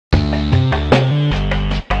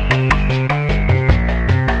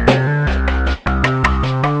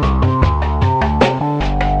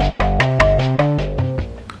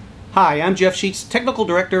Hi, I'm Jeff Sheets, Technical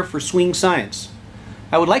Director for Swing Science.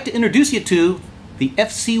 I would like to introduce you to the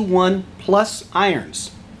FC1 Plus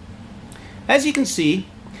irons. As you can see,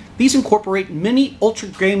 these incorporate many ultra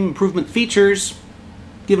game improvement features,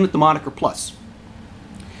 giving it the moniker Plus.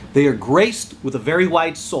 They are graced with a very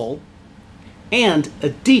wide sole and a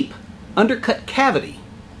deep undercut cavity.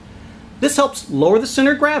 This helps lower the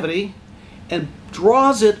center of gravity and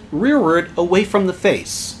draws it rearward away from the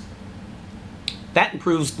face. That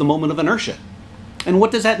improves the moment of inertia. And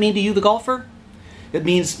what does that mean to you, the golfer? It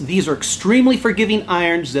means these are extremely forgiving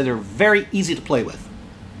irons that are very easy to play with.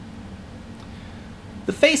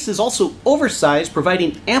 The face is also oversized,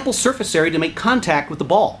 providing ample surface area to make contact with the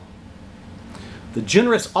ball. The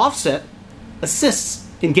generous offset assists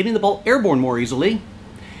in getting the ball airborne more easily,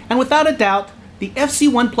 and without a doubt, the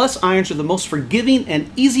FC1 Plus irons are the most forgiving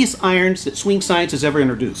and easiest irons that Swing Science has ever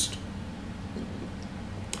introduced.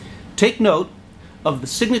 Take note of the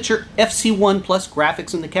signature FC1 Plus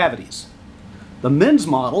graphics in the cavities. The men's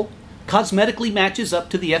model cosmetically matches up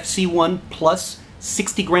to the FC1 Plus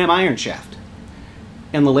 60-gram iron shaft.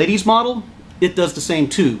 And the ladies' model, it does the same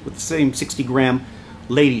too, with the same 60-gram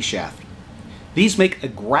lady shaft. These make a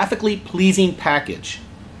graphically pleasing package.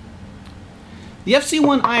 The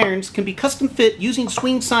FC1 irons can be custom fit using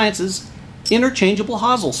Swing Science's interchangeable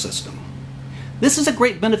hosel system. This is a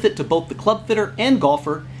great benefit to both the club fitter and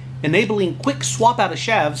golfer, enabling quick swap out of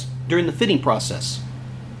shafts during the fitting process.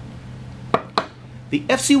 The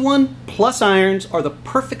FC1 Plus irons are the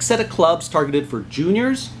perfect set of clubs targeted for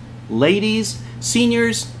juniors, ladies,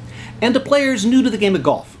 seniors, and to players new to the game of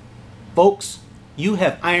golf. Folks, you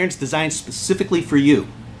have irons designed specifically for you.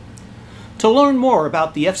 To learn more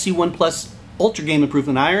about the FC1 Plus Ultra Game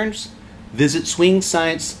Improvement irons, visit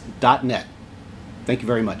swingscience.net. Thank you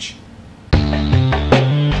very much.